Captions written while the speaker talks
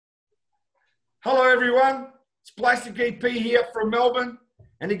Hello everyone, it's Plastic EP here from Melbourne,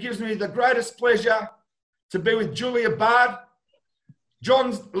 and it gives me the greatest pleasure to be with Julia Baird,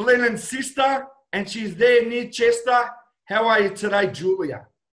 John Lennon's sister, and she's there near Chester. How are you today, Julia?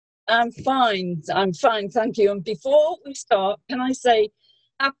 I'm fine, thank you. And before we start, can I say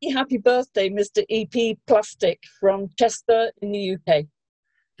happy birthday, Mr. EP Plastic from Chester in the UK.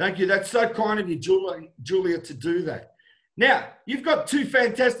 Thank you, that's so kind of you, Julia, to do that. Now, you've got two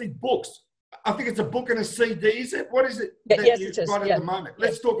fantastic books. I think it's a book and a CD, is it? What is it that yes, you've it is. got at the moment?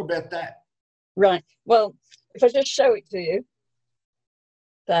 Let's talk about that. Right. Well, if I just show it to you,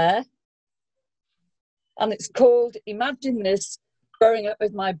 there. And it's called Imagine This, Growing Up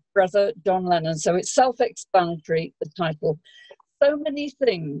with My Brother, John Lennon. So it's self-explanatory, the title. So many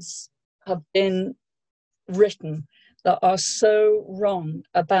things have been written that are so wrong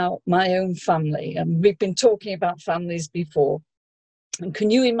about my own family. And we've been talking about families before. And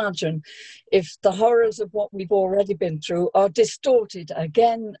can you imagine if the horrors of what we've already been through are distorted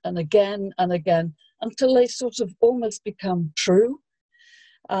again and again and again until they sort of almost become true?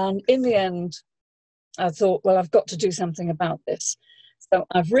 And in the end, I thought, well, I've got to do something about this. So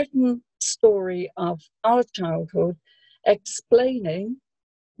I've written a story of our childhood, explaining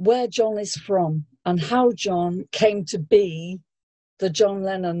where John is from and how John came to be the John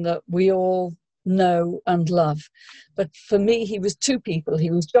Lennon that we all know and love. But for me, he was two people.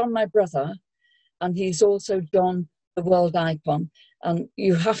 He was John, my brother, and he's also John, the world icon. And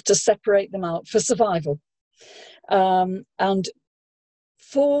you have to separate them out for survival. And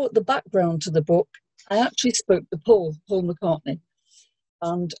for the background to the book, I actually spoke to Paul McCartney.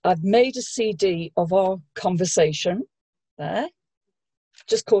 And I've made a CD of our conversation there.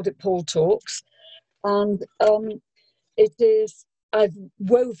 Just called it Paul Talks. And I've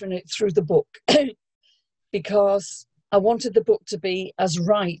woven it through the book because I wanted the book to be as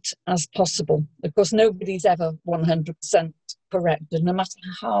right as possible. Of course, nobody's ever 100% correct, and no matter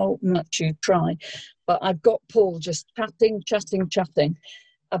how much you try. But I've got Paul just chatting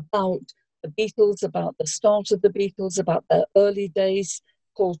about the Beatles, about the start of the Beatles, about their early days.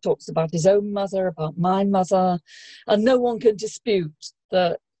 Paul talks about his own mother, about my mother, and no one can dispute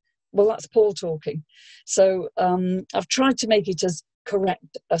that. Well, that's Paul talking. So I've tried to make it as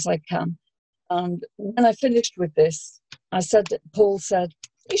correct as I can. And when I finished with this, Paul said,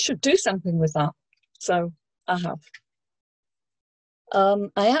 you should do something with that. So I have.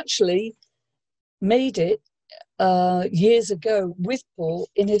 I actually made it years ago with Paul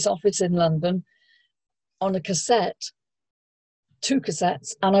in his office in London on a cassette, 2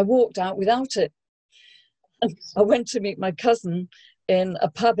 cassettes, and I walked out without it. And I went to meet my cousin in a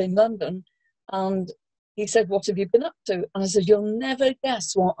pub in London, and he said, what have you been up to? And I said, you'll never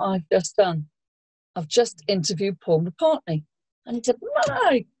guess what I've just done. I've just interviewed Paul McCartney. And he said,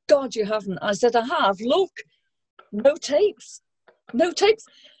 my God, you haven't. I said, I have. Look, no tapes.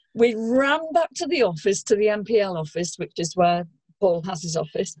 We ran back to the office, to the MPL office, which is where Paul has his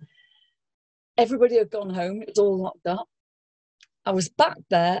office. Everybody had gone home. It was all locked up. I was back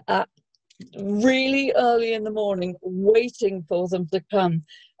there at really early in the morning waiting for them to come.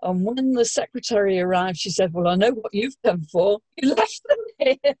 And when the secretary arrived, she said, well, I know what you've come for. You left them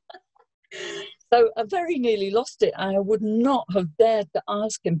here. So I very nearly lost it. I would not have dared to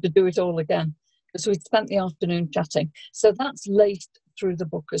ask him to do it all again because we'd spent the afternoon chatting. So that's laced through the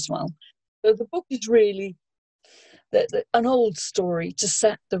book as well. So the book is really an old story to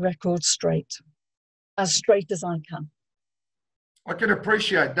set the record straight as I can. I can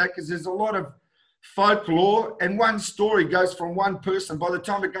appreciate that because there's a lot of folklore and one story goes from one person. By the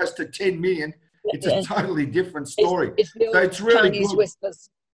time it goes to 10 million, it's a totally different story. So it's really good.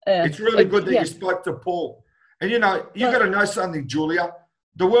 Whispers. It's really good that you spoke to Paul. And, you know, you've got to know something, Julia.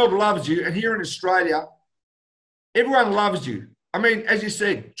 The world loves you. And here in Australia, everyone loves you. I mean, as you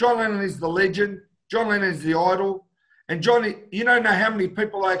said, John Lennon is the legend. John Lennon is the idol. And John, you don't know how many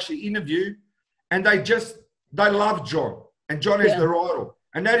people I actually interview and they love John. And John is their idol.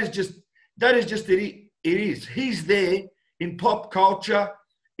 And that is just it is. He's there in pop culture,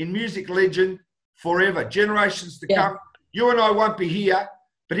 in music legend forever, generations to come. You and I won't be here,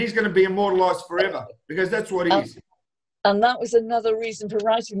 but he's going to be immortalized forever because that's what he is. And that was another reason for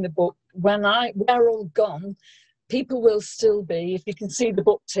writing the book. When we're all gone, people will still be, if you can see the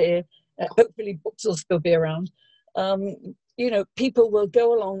books here, hopefully books will still be around. You know, people will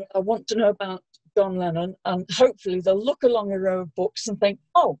go along, I want to know about John Lennon, and hopefully they'll look along a row of books and think,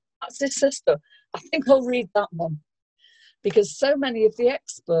 oh, that's his sister. I think I'll read that one. Because so many of the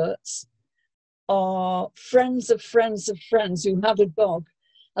experts are friends of friends of friends who had a dog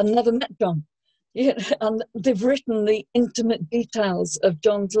and never met John. And they've written the intimate details of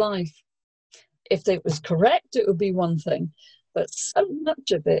John's life. If it was correct, it would be one thing. But so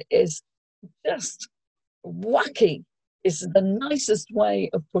much of it is just wacky, is the nicest way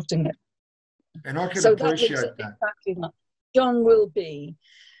of putting it. And I can So appreciate that. Exactly that. John will be,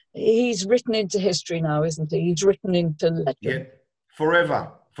 he's written into history now, isn't he? He's written into legend. Yeah,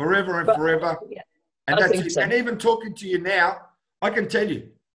 forever and forever. Yeah, and I that's think it. so. And even talking to you now, I can tell you,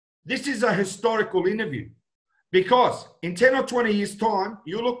 this is a historical interview, because in 10 or 20 years' time,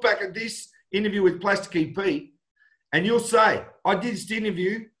 you'll look back at this interview with Plastic EP and you'll say, I did this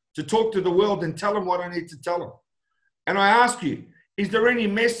interview to talk to the world and tell them what I need to tell them. And I ask you, is there any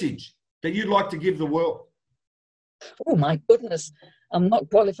message that you'd like to give the world? Oh, my goodness. I'm not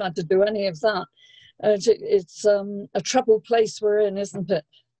qualified to do any of that. It's a troubled place we're in, isn't it?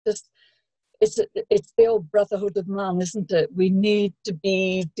 It's the old brotherhood of man, isn't it? We need to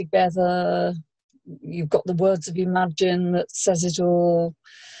be together. You've got the words of Imagine that says it all.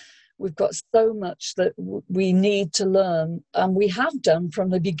 We've got so much that we need to learn, and we have done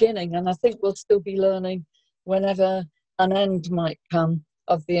from the beginning, and I think we'll still be learning whenever an end might come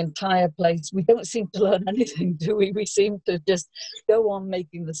of the entire place. We don't seem to learn anything, do we? We seem to just go on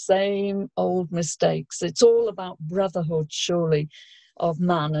making the same old mistakes. It's all about brotherhood, surely, of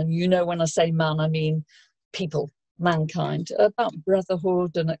man. And you know, when I say man, I mean people, mankind, about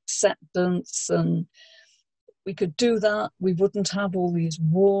brotherhood and acceptance. And we could do that, we wouldn't have all these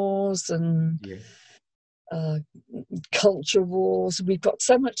wars and culture wars. We've got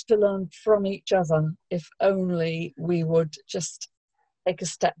so much to learn from each other if only we would just take a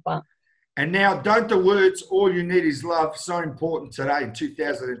step back. And now, don't the words, all you need is love, so important today in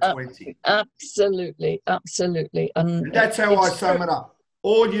 2020? Absolutely, absolutely. And that's how I sum it up.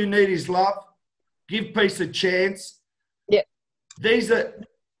 All you need is love. Give peace a chance. Yeah. These are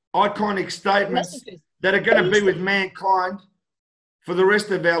iconic statements that are going to be with mankind for the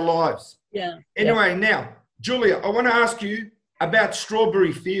rest of our lives. Yeah. Anyway, now, Julia, I want to ask you about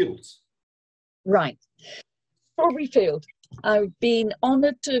Strawberry Fields. Right. Strawberry Field. I've been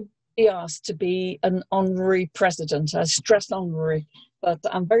honoured to be asked to be an honorary president. I stress honorary, but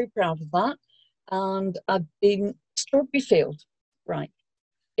I'm very proud of that. And I've been, Strawberry Field, right,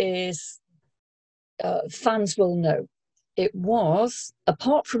 is, fans will know, it was,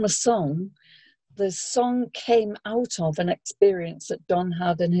 apart from a song, the song came out of an experience that Don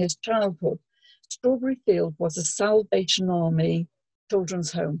had in his childhood. Strawberry Field was a Salvation Army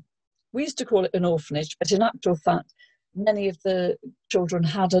children's home. We used to call it an orphanage, but in actual fact, many of the children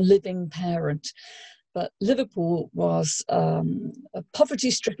had a living parent. But Liverpool was a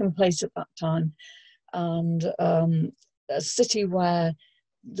poverty-stricken place at that time, and a city where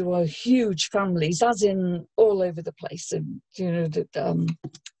there were huge families, as in all over the place. And, you know,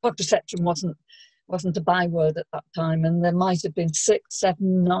 contraception wasn't a byword at that time, and there might have been 6,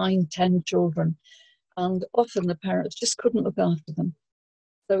 7, 9, 10 children, and often the parents just couldn't look after them.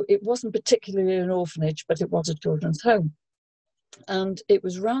 So it wasn't particularly an orphanage, but it was a children's home. And it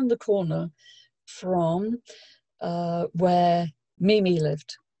was round the corner from where Mimi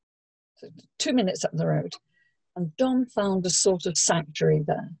lived, so 2 minutes up the road. And Don found a sort of sanctuary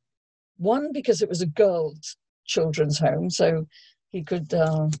there. One, because it was a girls' children's home, so he could,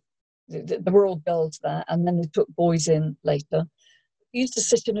 there were all girls there, and then they took boys in later. He used to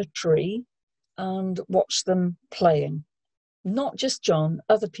sit in a tree and watch them playing. Not just John,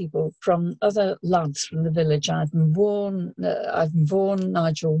 other people from other lads from the village, Ivan Vaughan,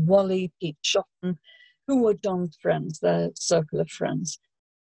 Nigel Wally, Pete Shotton, who were Don's friends, their circle of friends.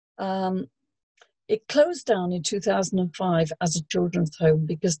 It closed down in 2005 as a children's home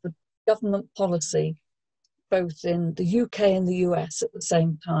because the government policy, both in the UK and the US at the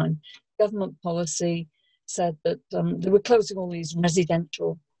same time, government policy said that they were closing all these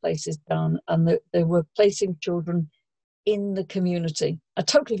residential places down, and that they were placing children in the community. A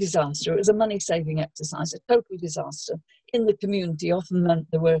total disaster. It was a money-saving exercise, a total disaster. In the community often meant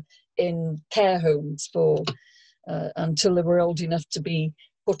they were in care homes for until they were old enough to be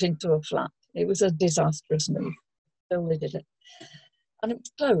put into a flat. It was a disastrous move. So they did it. And it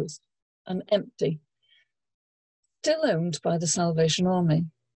was closed and empty. Still owned by the Salvation Army.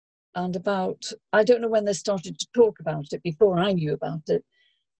 And about, I don't know when they started to talk about it, before I knew about it,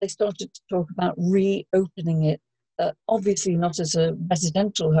 they started to talk about reopening it. Obviously not as a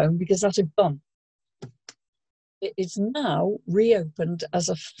residential home, because that had gone. It is now reopened as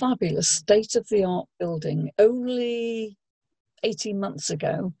a fabulous state-of-the-art building, only 18 months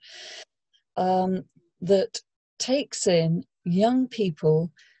ago, that takes in young people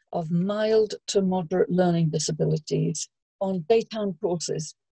of mild to moderate learning disabilities on daytime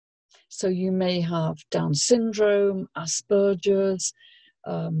courses. So you may have Down syndrome, Asperger's,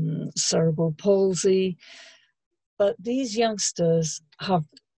 cerebral palsy. But these youngsters have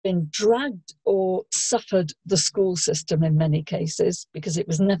been dragged or suffered the school system in many cases because it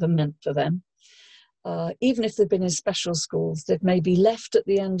was never meant for them. Even if they've been in special schools, they've maybe left at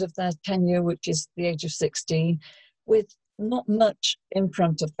the end of their tenure, which is the age of 16, with not much in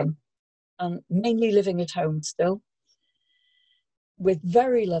front of them, and mainly living at home still, with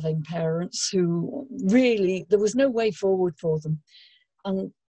very loving parents who really, there was no way forward for them.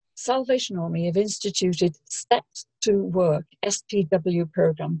 And Salvation Army have instituted Steps to Work, STW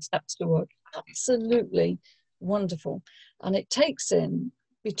program, Steps to Work. Absolutely wonderful. And it takes in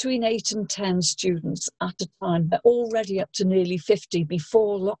between 8 and 10 students at a time. They're already up to nearly 50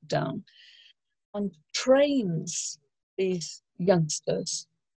 before lockdown, and trains these youngsters.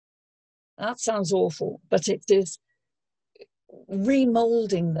 That sounds awful, but it is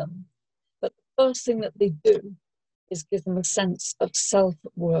remoulding them. But the first thing that they do is give them a sense of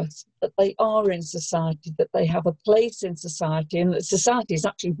self-worth, that they are in society, that they have a place in society, and that society is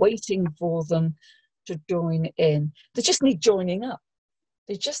actually waiting for them to join in. They just need joining up.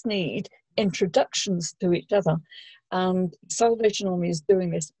 They just need introductions to each other. And Salvation Army is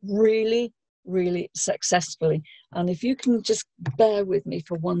doing this really, really successfully. And if you can just bear with me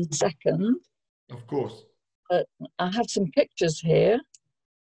for 1 second. Of course. I have some pictures here.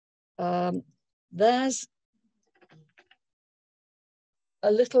 There's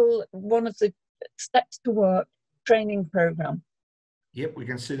a little, one of the Steps to Work training program. Yep, we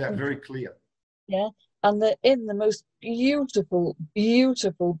can see that very clear. Yeah, and they're in the most beautiful,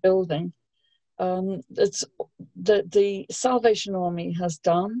 beautiful building. It's the Salvation Army has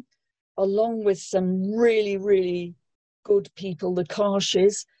done, along with some really, really good people, the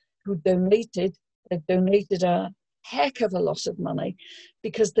Karshes, who donated. They've donated a heck of a lot of money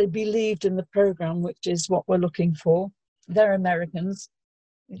because they believed in the program, which is what we're looking for. They're Americans.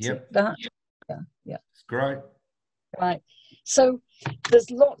 Yep. That. Yeah. It's great. Right. So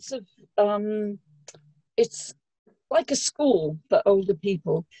there's lots of, it's like a school for older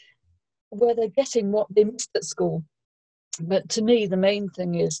people where they're getting what they missed at school. But to me, the main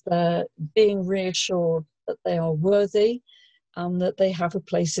thing is they're being reassured that they are worthy and that they have a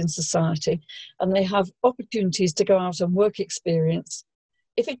place in society, and they have opportunities to go out and work experience.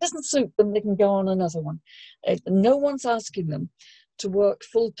 If it doesn't suit them, they can go on another one. No one's asking them to work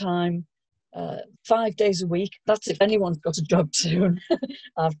full-time, 5 days a week. That's if anyone's got a job soon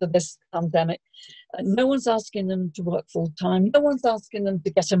after this pandemic. No one's asking them to work full-time. No one's asking them to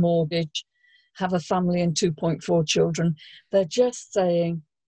get a mortgage, have a family and 2.4 children. They're just saying,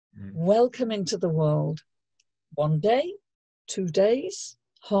 welcome into the world. 1 day, 2 days,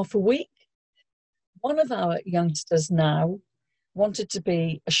 half a week. One of our youngsters now wanted to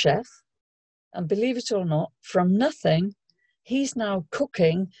be a chef, and believe it or not, from nothing, he's now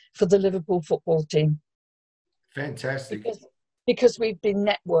cooking for the Liverpool football team. Fantastic. Because we've been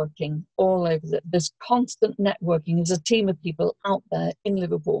networking all over. There's constant networking. There's a team of people out there in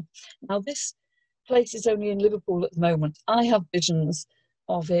Liverpool. Now, this place is only in Liverpool at the moment. I have visions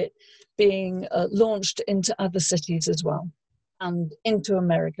of it being launched into other cities as well, and into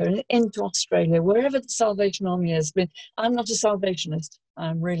America and into Australia, wherever the Salvation Army has been. I'm not a Salvationist.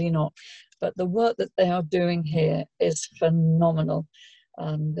 I'm really not. But the work that they are doing here is phenomenal.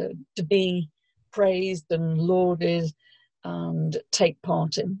 And to be praised and lauded and take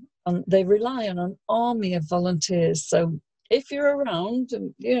part in. And they rely on an army of volunteers. So if you're around,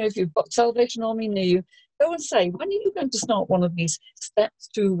 and if you've got Salvation Army near you, go and say, when are you going to start one of these Steps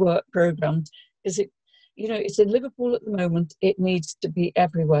to Work programs? Because it's in Liverpool at the moment. It needs to be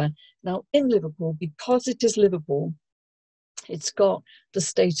everywhere. Now, in Liverpool, because it is Liverpool, it's got the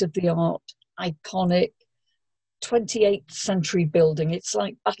state-of-the-art, iconic 28th century building. It's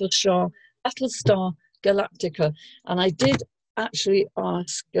like Battlestar Galactica. And I did actually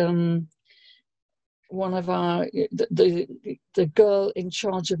ask one of the girl in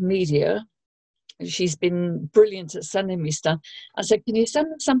charge of media. She's been brilliant at sending me stuff. I said, can you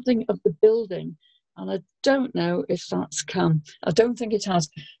send me something of the building? And I don't know if that's come. I don't think it has.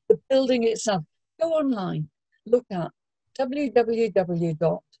 The building itself, go online, look at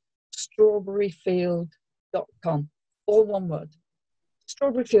www.strawberryfield.com, all one word.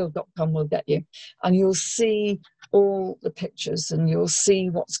 Strawberryfield.com will get you, and you'll see all the pictures and you'll see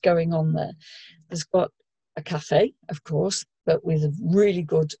what's going on there. There's got a cafe, of course, but with really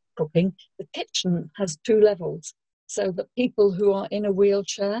good cooking. The kitchen has 2 levels, so that people who are in a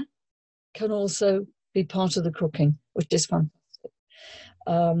wheelchair can also be part of the cooking, which is fantastic.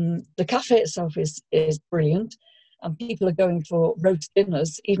 The cafe itself is brilliant, and people are going for roast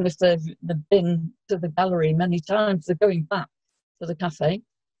dinners, even if they've been to the gallery many times, they're going back for the cafe.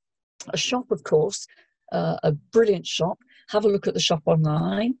 A shop, of course, a brilliant shop. Have a look at the shop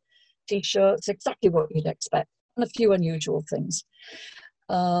online. T-shirts, exactly what you'd expect, and a few unusual things.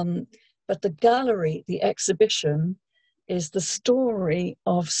 But the gallery, the exhibition, is the story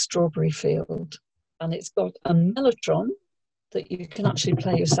of Strawberry Field. And it's got a mellotron that you can actually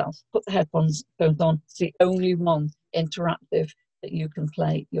play yourself. Put the headphones on. It's the only one interactive that you can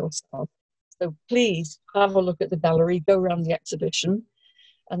play yourself. So please have a look at the gallery, go around the exhibition.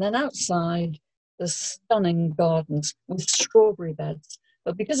 And then outside, the stunning gardens with strawberry beds.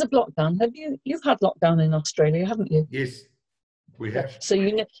 But because of lockdown, you've had lockdown in Australia, haven't you? Yes, we have. So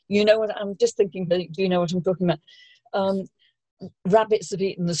you know what I'm just thinking. Do you know what I'm talking about? Rabbits have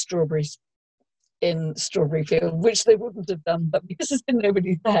eaten the strawberries in Strawberry Field, which they wouldn't have done, but because there's been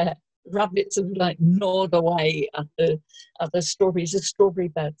nobody there, rabbits have like gnawed away at the strawberry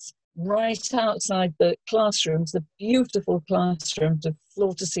beds right outside the classrooms, the beautiful classrooms with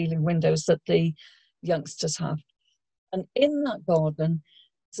floor-to-ceiling windows that the youngsters have. And in that garden,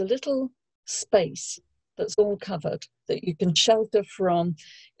 there's a little space that's all covered that you can shelter from.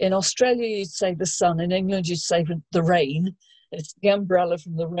 In Australia, you'd say the sun. In England, you'd say the rain. It's the umbrella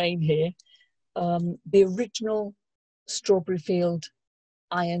from the rain here. The original Strawberry Field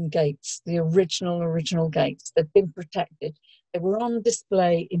iron gates, the original gates, they've been protected. They were on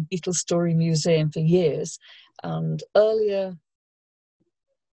display in Beetle Story Museum for years, and earlier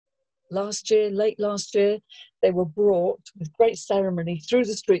late last year, they were brought with great ceremony through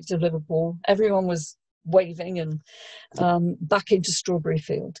the streets of Liverpool. Everyone was waving and back into Strawberry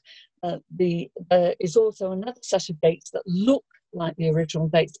Field. There is also another set of gates that look like the original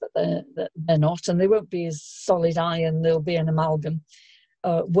gates, but they're not, and they won't be as solid iron. There'll be an amalgam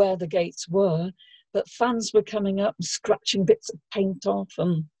where the gates were, but fans were coming up and scratching bits of paint off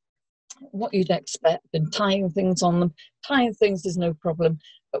and what you'd expect, and tying things on them. Tying things is no problem,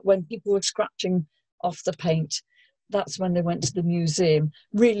 but when people were scratching off the paint, that's when they went to the museum,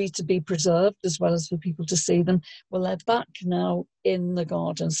 really to be preserved as well as for people to see them. Well, they're back now in the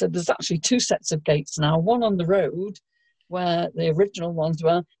garden. So there's actually two sets of gates now, one on the road where the original ones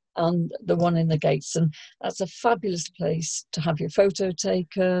were, and the one in the gates. And that's a fabulous place to have your photo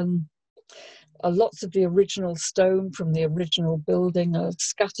taken. Lots of the original stone from the original building are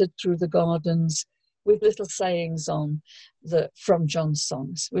scattered through the gardens with little sayings on from John's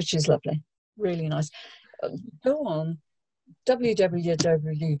songs, which is lovely, really nice. Go on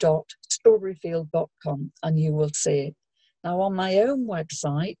www.strawberryfield.com and you will see it. Now, on my own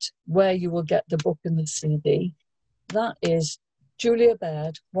website, where you will get the book and the CD, that is Julia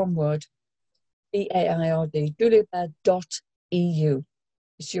Baird, one word, BAIRD, juliabaird.eu.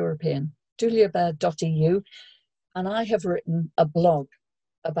 It's European, juliabaird.eu. And I have written a blog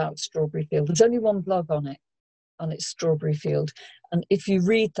about Strawberry Field. There's only one blog on it, and it's Strawberry Field. And if you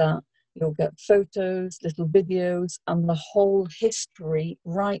read that, you'll get photos, little videos, and the whole history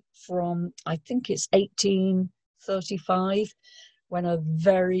right from, I think it's 1835, when a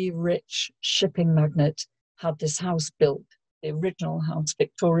very rich shipping magnate had this house built, the original house,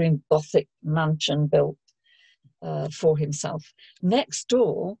 Victorian Gothic mansion built for himself. Next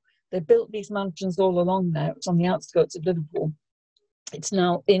door, they built these mansions all along there. It's on the outskirts of Liverpool. It's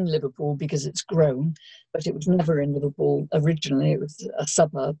now in Liverpool because it's grown, but it was never in Liverpool originally. It was a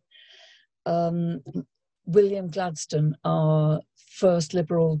suburb. William Gladstone, our first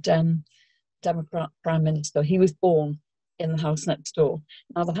Liberal Democrat Prime Minister, he was born in the house next door.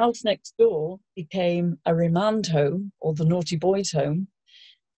 Now, the house next door became a remand home, or the naughty boys' home,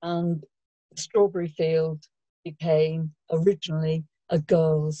 and Strawberry Field became originally a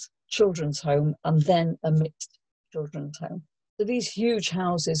girls' children's home and then a mixed children's home. So these huge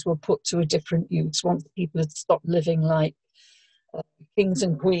houses were put to a different use once people had stopped living like kings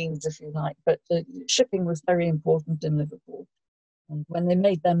and queens, if you like. But shipping was very important in Liverpool. And when they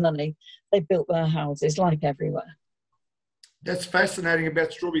made their money, they built their houses like everywhere. That's fascinating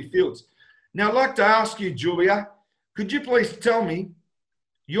about Strawberry Fields. Now, I'd like to ask you, Julia, could you please tell me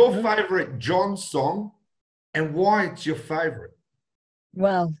your favourite John song and why it's your favourite?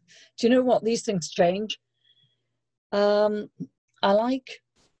 Well, do you know what? These things change. I like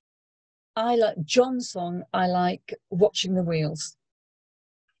John's song. I like Watching the Wheels.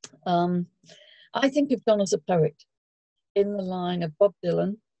 I think of John as a poet in the line of Bob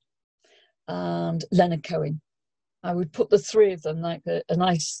Dylan and Leonard Cohen. I would put the three of them like a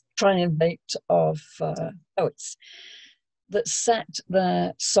nice triumvirate of poets that set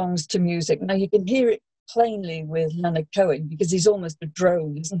their songs to music. Now, you can hear it plainly with Leonard Cohen because he's almost a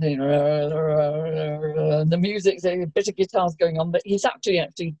drone, isn't he? The music, a bit of guitars going on, but he's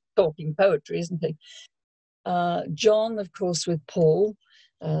actually talking poetry, isn't he? John, of course, with Paul.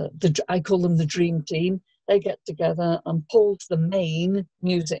 I call them the dream team. They get together, and Paul's the main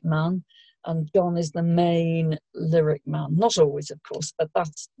music man, and John is the main lyric man. Not always, of course, but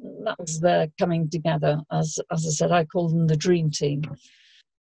that was their coming together. As I said, I call them the dream team.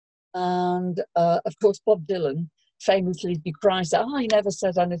 And of course, Bob Dylan famously decries that I never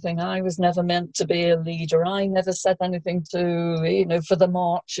said anything. I was never meant to be a leader. I never said anything to, for the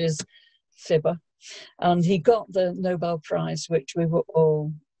marches, fibber. And he got the Nobel Prize, which we were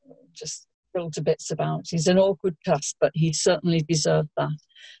all just thrilled to bits about. He's an awkward cuss, but he certainly deserved that.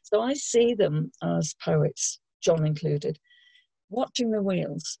 So I see them as poets, John included, watching the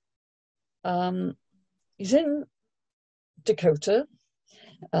wheels. He's in Dakota.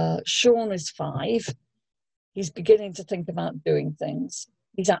 Sean is 5. He's beginning to think about doing things.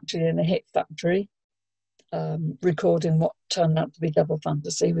 He's actually in a hit factory, recording what turned out to be Double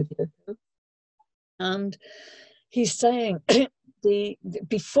Fantasy with Yoko. And he's saying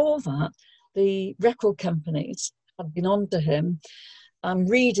before that, the record companies have been on to him. I'm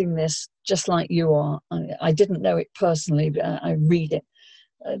reading this just like you are. I didn't know it personally, but I read it.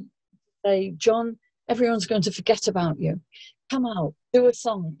 Say, John, everyone's going to forget about you. Come out, do a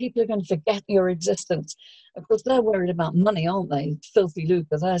song. People are going to forget your existence. Of course, they're worried about money, aren't they? Filthy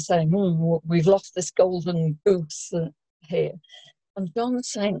lucre. They're saying, we've lost this golden goose here. And John's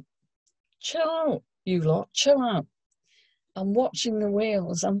saying, chill out, you lot, chill out. I'm watching the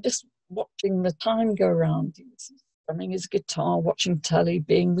wheels. I'm just watching the time go round. He's strumming his guitar, watching telly,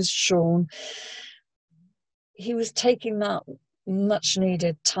 being with Sean. He was taking that much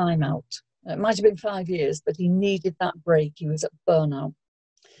needed time out. It might have been 5 years, but he needed that break. He was at burnout.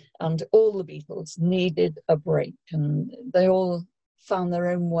 And all the Beatles needed a break. And they all found their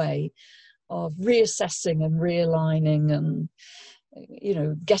own way of reassessing and realigning and,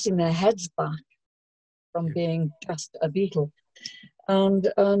 getting their heads back from being just a Beatle.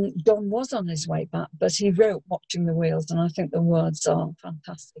 And Don was on his way back, but he wrote Watching the Wheels, and I think the words are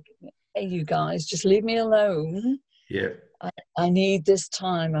fantastic. Hey, you guys, just leave me alone. Yeah. I need this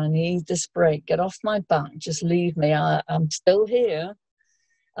time. I need this break. Get off my back. Just leave me. I'm still here.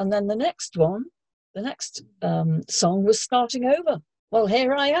 And then the next song was Starting Over. Well,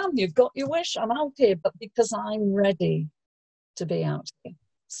 here I am. You've got your wish. I'm out here, but because I'm ready to be out here,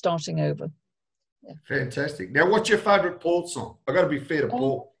 starting over. Yeah. Fantastic. Now, what's your favourite Paul song? I've got to be fair to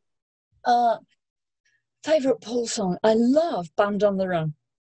Paul. Favourite Paul song? I love Band on the Run.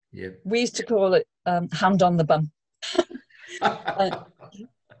 Yeah. We used to call it Hand on the Bum. My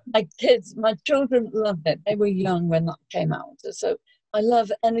children loved it. They were young when that came out. So I love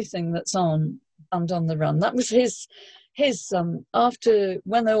anything that's on Band on the Run. That was his after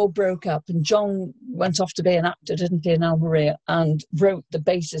when they all broke up and John went off to be an actor, didn't he, in Almeria, and wrote the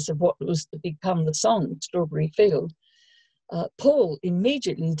basis of what was to become the song Strawberry Field. Paul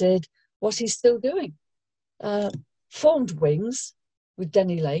immediately did what he's still doing. Formed Wings with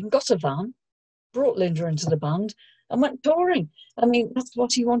Denny Lane, got a van, brought Linda into the band and went touring. I mean, that's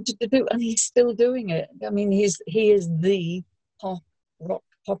what he wanted to do, and he's still doing it. I mean, he is the rock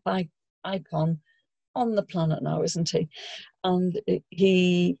pop icon on the planet now, isn't he? And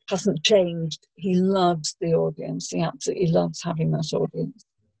he hasn't changed. He loves the audience. He absolutely loves having that audience.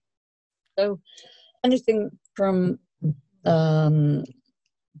 So anything from, I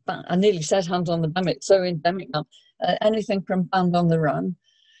nearly said Hand on the Bum, it's so endemic now. Anything from Band on the Run.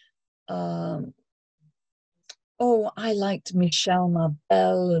 I liked Michelle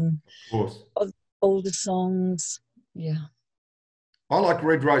Mabel and older songs. Yeah. I like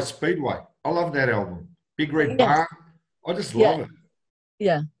Red Rose Speedway. I love that album. Big Red Barn. I just love it.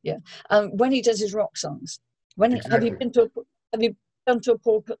 Yeah, yeah. When he does his rock songs. Have you been to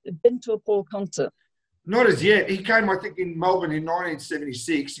a Paul concert? Not as yet. He came, I think, in Melbourne in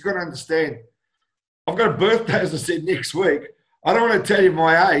 1976. You've got to understand. I've got a birthday, as I said, next week. I don't want to tell you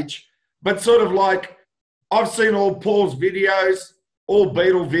my age, but sort of like I've seen all Paul's videos, all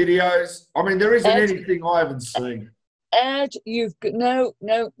Beatle videos. I mean, there isn't anything I haven't seen. Ed, you've got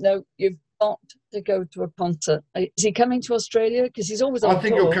to go to a concert. Is he coming to Australia? Because he's always on I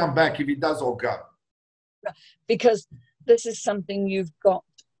think tour. He'll come back. If he does, I'll go. Because this is something you've got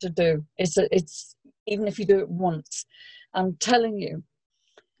to do. It's even if you do it once. I'm telling you,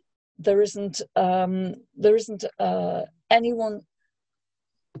 there isn't anyone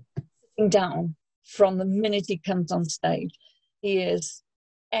sitting down from the minute he comes on stage. He is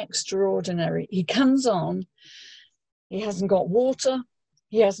extraordinary. He comes on. He hasn't got water.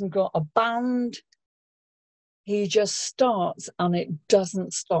 He hasn't got a band. He just starts and it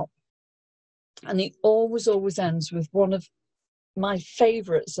doesn't stop. And he always ends with one of my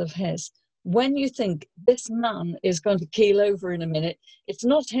favourites of his, when you think this man is going to keel over in a minute, it's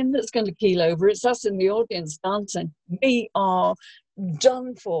not him that's going to keel over, it's us in the audience dancing. We are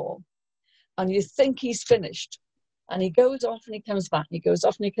done for. And you think he's finished. And he goes off and he comes back, and he goes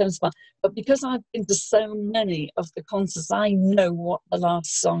off and he comes back. But because I've been to so many of the concerts, I know what the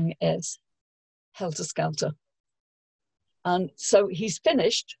last song is. Helter Skelter. And so he's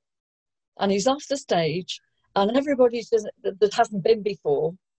finished, and he's off the stage, and everybody that hasn't been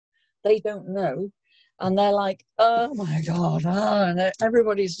before, they don't know. And they're like, oh my God. And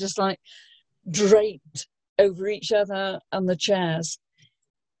everybody's just like draped over each other and the chairs.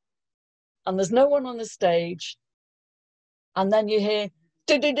 And there's no one on the stage. And then you hear,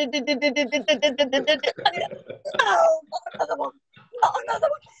 oh, not another one, not another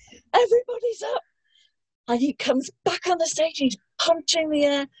one. Everybody's up. And he comes back on the stage, he's punching the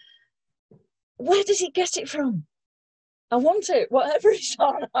air. Where does he get it from? I want it. Whatever he's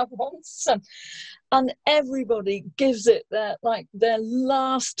on, I want some. And everybody gives it their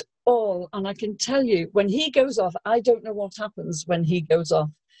last all. And I can tell you, when he goes off, I don't know what happens when he goes off.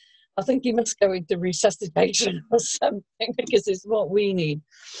 I think he must go into resuscitation or something, because it's what we need.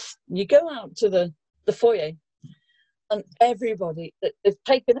 You go out to the foyer, and everybody, they've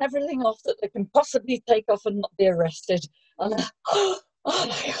taken everything off that they can possibly take off and not be arrested. And oh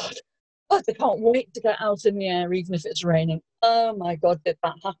my God, oh, they can't wait to get out in the air, even if it's raining. Oh my God, did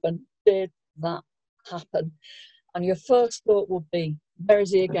that happen? Did that happen? And your first thought will be, where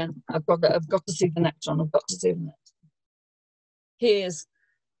is he again? I've got to see the next one. I've got to see the next one.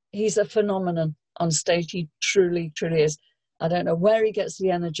 He's a phenomenon on stage. He truly, truly is. I don't know where he gets the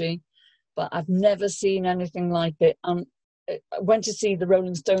energy, but I've never seen anything like it. I went to see the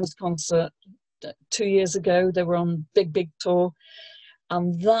Rolling Stones concert 2 years ago. They were on big tour,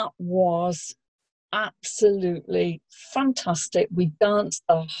 and that was absolutely fantastic. We danced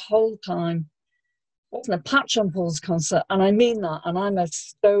the whole time. It wasn't a patch on Paul's concert, and I mean that. And I'm a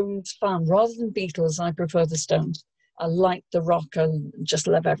Stones fan. Rather than Beatles, I prefer the Stones. I like the rock. I just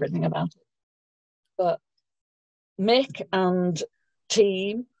love everything about it. But Mick and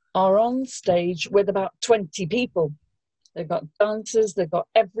team are on stage with about 20 people. They've got dancers, they've got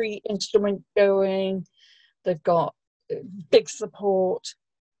every instrument going, they've got big support.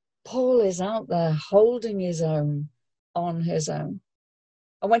 Paul is out there holding his own on his own.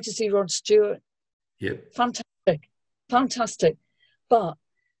 I went to see Rod Stewart. Yep. Fantastic. But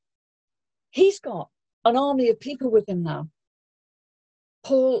he's got an army of people with him now.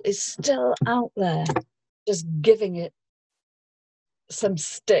 Paul is still out there, just giving it some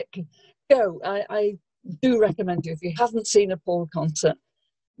stick. Go. I do recommend you, if you haven't seen a Paul concert,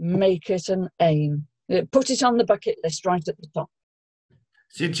 make it an aim. Put it on the bucket list right at the top.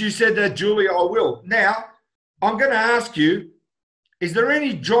 Since you said that, Julia, I will. Now, I'm going to ask you, is there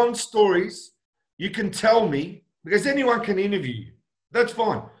any John stories you can tell me? Because anyone can interview you. That's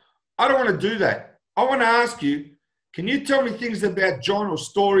fine. I don't want to do that. I want to ask you, can you tell me things about John or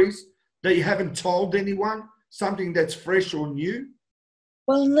stories that you haven't told anyone? Something that's fresh or new?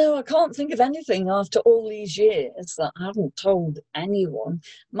 Well, no, I can't think of anything after all these years that I haven't told anyone.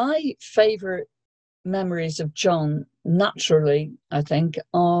 My favourite memories of John, naturally, I think,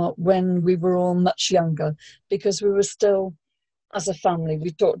 are when we were all much younger, because we were still, as a family,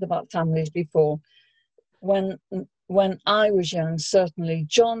 we talked about families before. When I was young, certainly,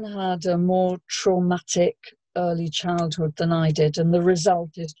 John had a more traumatic early childhood than I did, and the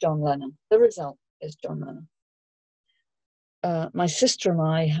result is John Lennon. My sister and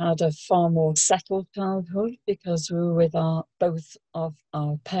I had a far more settled childhood because we were with both of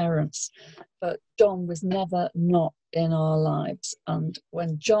our parents, but John was never not in our lives. And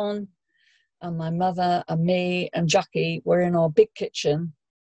when John and my mother and me and Jackie were in our big kitchen,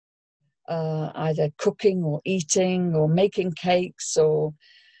 either cooking or eating or making cakes or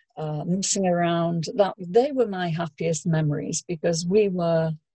messing around, they were my happiest memories, because we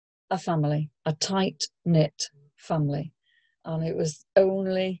were a family, a tight-knit family. And it was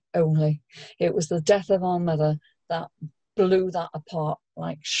only it was the death of our mother that blew that apart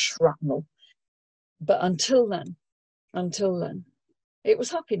like shrapnel. But until then, it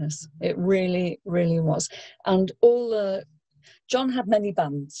was happiness. It really, really was. And John had many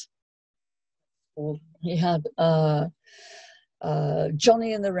bands. He had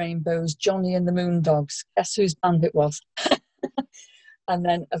Johnny and the Rainbows, Johnny and the Moondogs. Guess whose band it was? And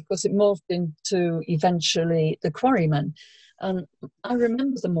then, of course, it morphed into eventually the Quarrymen. And I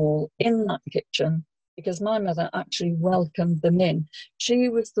remember them all in that kitchen because my mother actually welcomed them in. She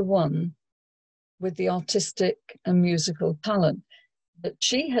was the one with the artistic and musical talent that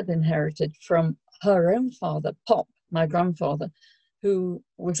she had inherited from her own father, Pop, my grandfather, who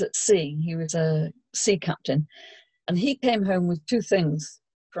was at sea. He was a sea captain, and he came home with two things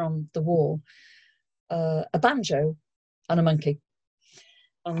from the war, a banjo and a monkey.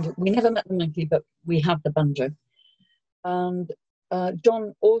 And we never met the monkey, but we had the banjo. And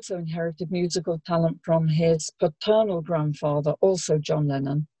John also inherited musical talent from his paternal grandfather, also John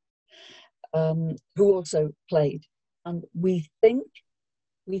Lennon, who also played. And we think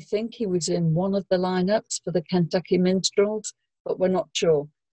he was in one of the lineups for the Kentucky Minstrels, but we're not sure.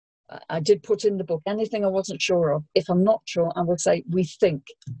 I did put in the book anything I wasn't sure of. If I'm not sure, I will say we think.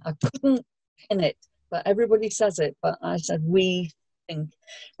 I couldn't pin it, but everybody says it. But I said we think.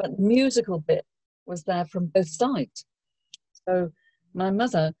 But the musical bit was there from both sides. So my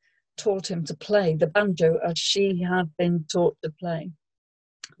mother taught him to play the banjo as she had been taught to play,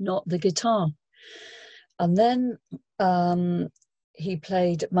 not the guitar. And then my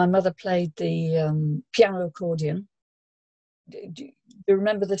mother played the piano accordion. Do you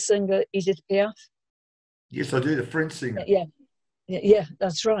remember the singer Edith Piaf? Yes, I do, the French singer. Yeah,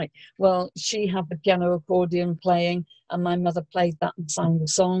 that's right. Well, she had the piano accordion playing, and my mother played that and sang the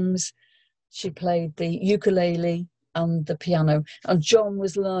songs. She played the ukulele and the piano. And John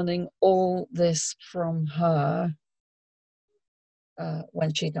was learning all this from her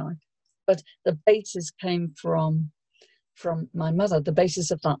when she died. But the basis came from my mother. The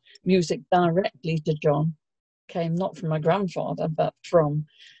basis of that music directly to John came not from my grandfather, but from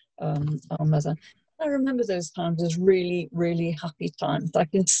our mother. I remember those times as really, really happy times. I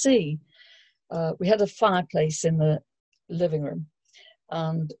can see we had a fireplace in the living room,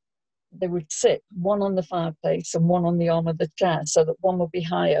 and they would sit one on the fireplace and one on the arm of the chair, so that one would be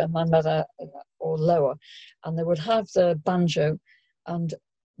higher, my mother, or lower, and they would have the banjo, and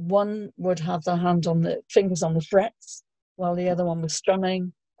one would have their hand on the fingers on the frets while the other one was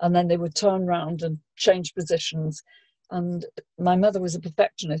strumming, and then they would turn round and change positions. And my mother was a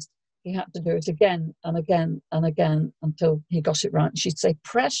perfectionist. He had to do it again and again and again until he got it right. And she'd say,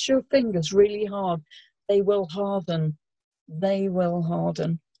 press your fingers really hard. They will harden. They will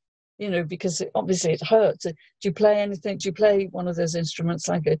harden. You know, because obviously it hurts. Do you play anything? Do you play one of those instruments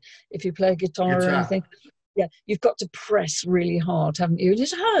like if you play a guitar or anything? Yeah, you've got to press really hard, haven't you?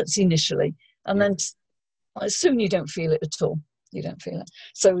 It hurts initially. And then soon you don't feel it at all. You don't feel it.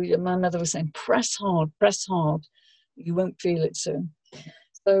 So my mother was saying, press hard, you won't feel it soon.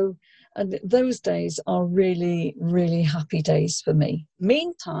 So and those days are really, really happy days for me.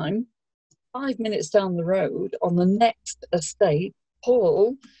 Meantime, 5 minutes down the road on the next estate,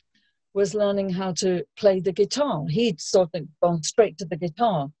 Paul was learning how to play the guitar. He'd sort of gone straight to the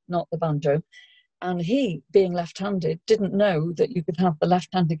guitar, not the banjo. And he, being left-handed, didn't know that you could have the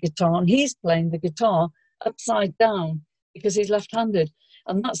left-handed guitar, and he's playing the guitar upside down because he's left-handed.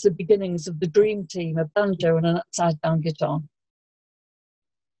 And that's the beginnings of the dream team, a banjo and an upside-down guitar.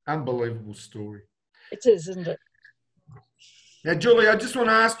 Unbelievable story. It is, isn't it? Now, Julie, I just want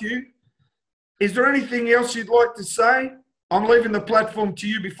to ask you, is there anything else you'd like to say? I'm leaving the platform to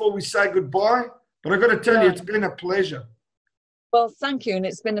you before we say goodbye, but I've got to tell you, it's been a pleasure. Well, thank you, and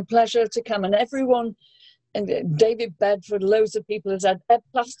it's been a pleasure to come. And everyone, and David Bedford, loads of people have said, Ed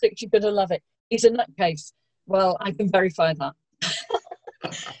Plastics, you're going to love it. He's a nutcase. Well, I can verify that.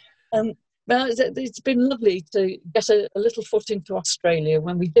 Well, it's been lovely to get a little foot into Australia.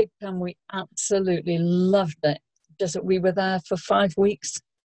 When we did come, we absolutely loved it. Just that we were there for 5 weeks.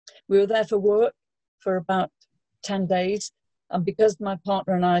 We were there for work for about 10 days. And because my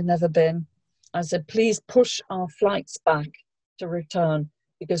partner and I had never been, I said, please push our flights back to return,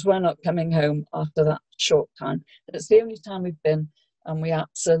 because we're not coming home after that short time. It's the only time we've been, and we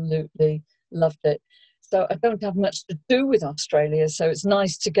absolutely loved it. So I don't have much to do with Australia, so it's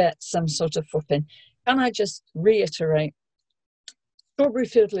nice to get some sort of footing. Can I just reiterate,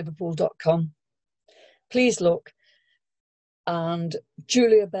 strawberryfieldliverpool.com, please look, and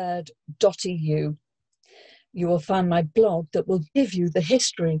juliabaird.eu. You will find my blog that will give you the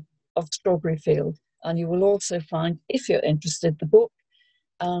history of Strawberry Field, and you will also find, if you're interested, the book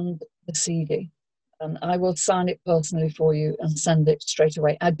and the CD. And I will sign it personally for you and send it straight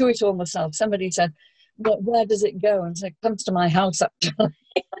away. I do it all myself. Somebody said, well, where does it go? And so it comes to my house, actually.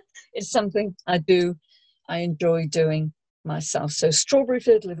 It's something I do. I enjoy doing myself. So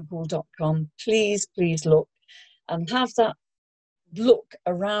strawberryfieldliverpool.com, please look and have that look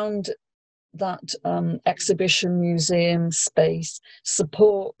around that exhibition museum space.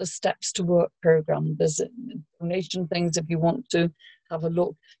 Support the Steps to Work program. There's donation things if you want to have a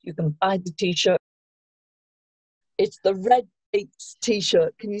look. You can buy the t-shirt. It's the Red Gates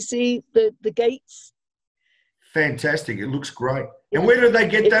t-shirt. Can you see the gates? Fantastic. It looks great. Yeah. And where do they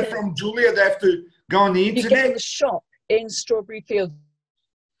get that from, Julia? They have to go on the internet? You get in the shop. in Strawberry Fields,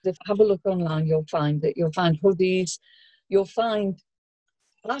 if you have a look online, you'll find it. You'll find hoodies. You'll find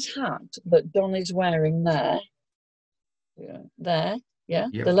that hat that Don is wearing there. The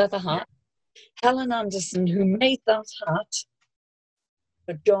leather hat. Helen Anderson, who made that hat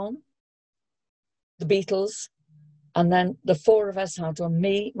for Don, the Beatles, and then the four of us had one,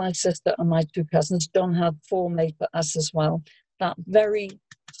 me, my sister, and my two cousins. Don had four made for us as well. That very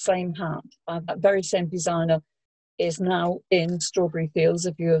same hat by that very same designer is now in Strawberry Fields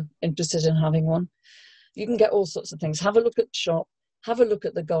if you're interested in having one. You can get all sorts of things. Have a look at the shop, have a look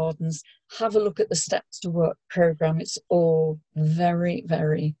at the gardens, have a look at the Steps to Work program. It's all very,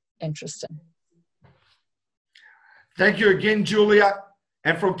 very interesting. Thank you again, Julia.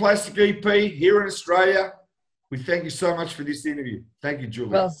 And from Plastic EP here in Australia, we thank you so much for this interview. Thank you,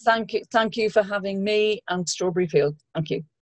 Julia. Well, thank you for having me and Strawberry Field. Thank you.